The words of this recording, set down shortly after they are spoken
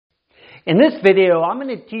In this video, I'm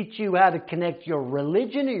going to teach you how to connect your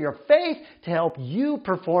religion or your faith to help you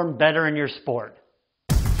perform better in your sport.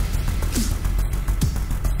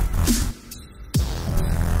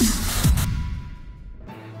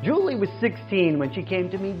 Julie was 16 when she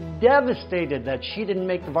came to me devastated that she didn't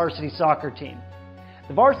make the varsity soccer team.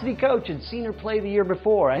 The varsity coach had seen her play the year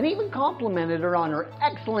before and even complimented her on her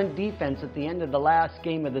excellent defense at the end of the last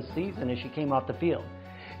game of the season as she came off the field.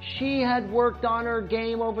 She had worked on her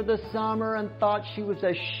game over the summer and thought she was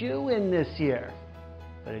a shoo-in this year,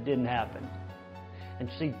 but it didn't happen. And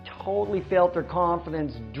she totally felt her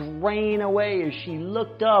confidence drain away as she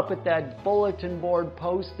looked up at that bulletin board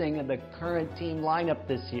posting of the current team lineup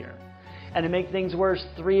this year. And to make things worse,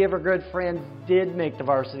 3 of her good friends did make the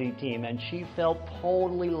varsity team, and she felt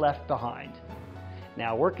totally left behind.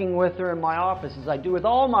 Now, working with her in my office, as I do with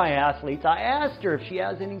all my athletes, I asked her if she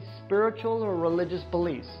has any spiritual or religious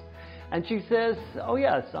beliefs. And she says, "Oh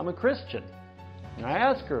yes, I'm a Christian." And I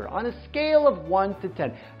ask her, on a scale of 1 to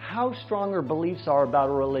 10, how strong her beliefs are about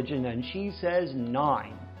her religion, and she says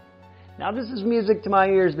 9. Now, this is music to my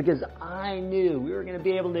ears because I knew we were going to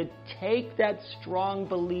be able to take that strong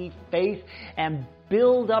belief, faith, and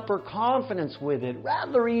build up her confidence with it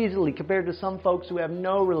rather easily compared to some folks who have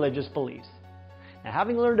no religious beliefs. Now,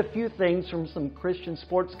 having learned a few things from some Christian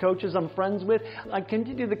sports coaches I'm friends with, I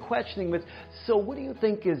continue the questioning with, so what do you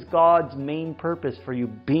think is God's main purpose for you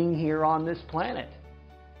being here on this planet?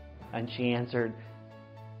 And she answered,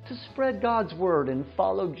 to spread God's word and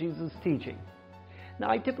follow Jesus' teaching.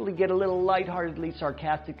 Now, I typically get a little lightheartedly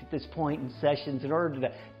sarcastic at this point in sessions in order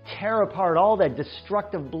to tear apart all the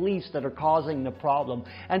destructive beliefs that are causing the problem.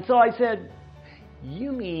 And so I said,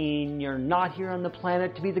 you mean you're not here on the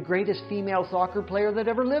planet to be the greatest female soccer player that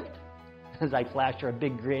ever lived? As I flashed her a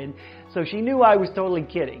big grin, so she knew I was totally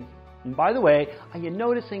kidding. And by the way, are you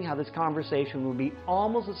noticing how this conversation will be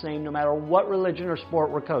almost the same no matter what religion or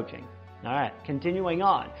sport we're coaching? All right, continuing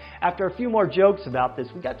on. After a few more jokes about this,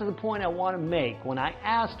 we got to the point I want to make when I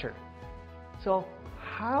asked her, so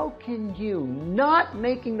how can you not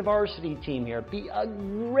making the varsity team here be a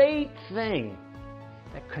great thing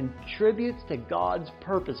that contributes to God's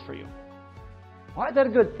purpose for you? Why is that a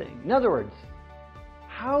good thing? In other words,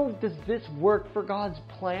 how does this work for God's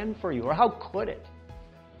plan for you? Or how could it?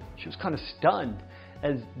 She was kind of stunned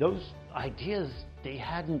as those ideas, they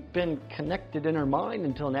hadn't been connected in her mind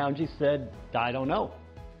until now. And she said, I don't know.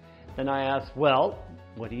 Then I asked, well,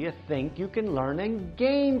 what do you think you can learn and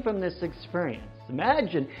gain from this experience?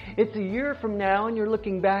 Imagine it's a year from now and you're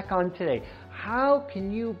looking back on today. How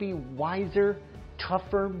can you be wiser,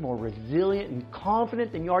 tougher, more resilient, and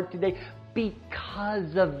confident than you are today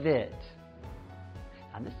because of it?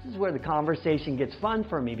 And this is where the conversation gets fun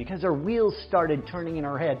for me because her wheels started turning in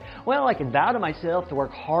her head. Well, I can vow to myself to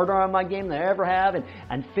work harder on my game than I ever have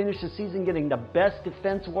and finish the season getting the best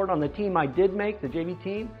defense award on the team I did make, the JV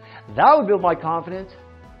team. That would build my confidence.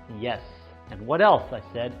 Yes. And what else? I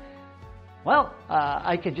said. Well,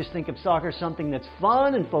 I could just think of soccer as something that's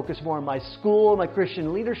fun and focus more on my school, my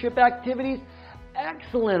Christian leadership activities.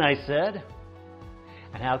 Excellent, I said.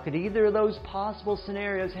 And how could either of those possible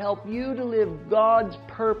scenarios help you to live God's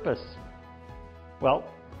purpose? Well,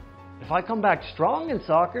 if I come back strong in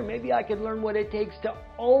soccer, maybe I could learn what it takes to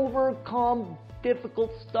overcome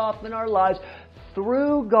difficult stuff in our lives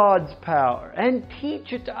through God's power and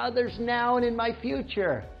teach it to others now and in my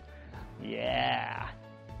future. Yeah.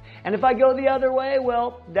 And if I go the other way,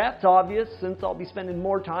 well, that's obvious since I'll be spending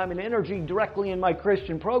more time and energy directly in my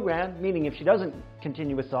Christian program, meaning if she doesn't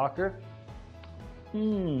continue with soccer.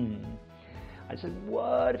 I said,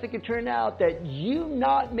 what if it could turn out that you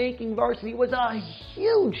not making varsity was a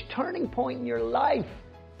huge turning point in your life?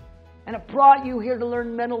 And it brought you here to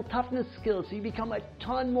learn mental toughness skills so you become a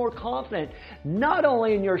ton more confident, not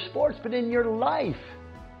only in your sports, but in your life.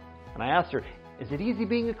 And I asked her, is it easy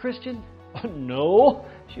being a Christian? No,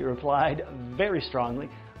 she replied very strongly.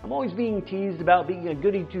 I'm always being teased about being a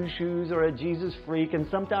goody two-shoes or a Jesus freak, and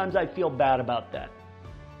sometimes I feel bad about that.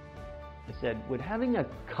 I said, would having a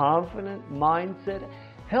confident mindset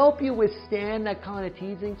help you withstand that kind of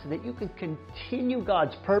teasing so that you can continue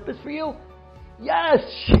God's purpose for you? Yes,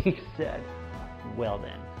 she said. Well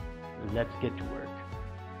then, let's get to work.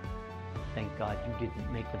 Thank God you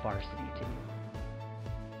didn't make the varsity team.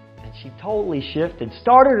 And she totally shifted,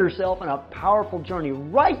 started herself on a powerful journey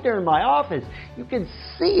right there in my office. You can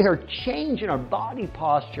see her change in her body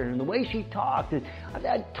posture and the way she talked. And I've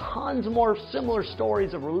had tons more similar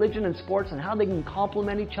stories of religion and sports and how they can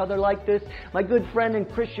complement each other like this. My good friend and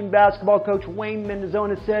Christian basketball coach Wayne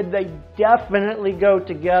Mendozona said they definitely go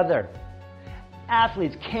together.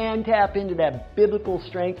 athletes can tap into that biblical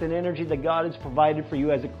strength and energy that God has provided for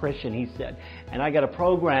you as a Christian, he said. And I got a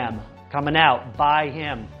program coming out by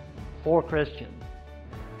him for Christians,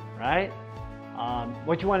 right?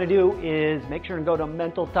 What you want to do is make sure and go to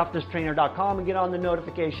mentaltoughnesstrainer.com and get on the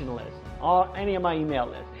notification list, or any of my email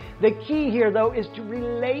lists. The key here, though, is to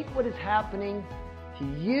relate what is happening to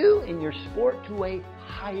you in your sport to a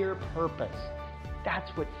higher purpose. That's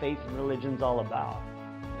what faith and religion's all about.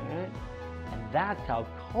 All right? And that's how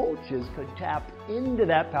coaches could tap into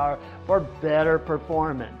that power for better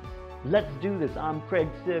performance. Let's do this. I'm Craig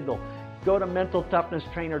Sigel. Go to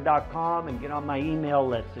mentaltoughnesstrainer.com and get on my email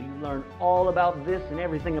list so you learn all about this and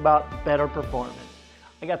everything about better performance.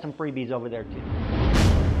 I got some freebies over there too.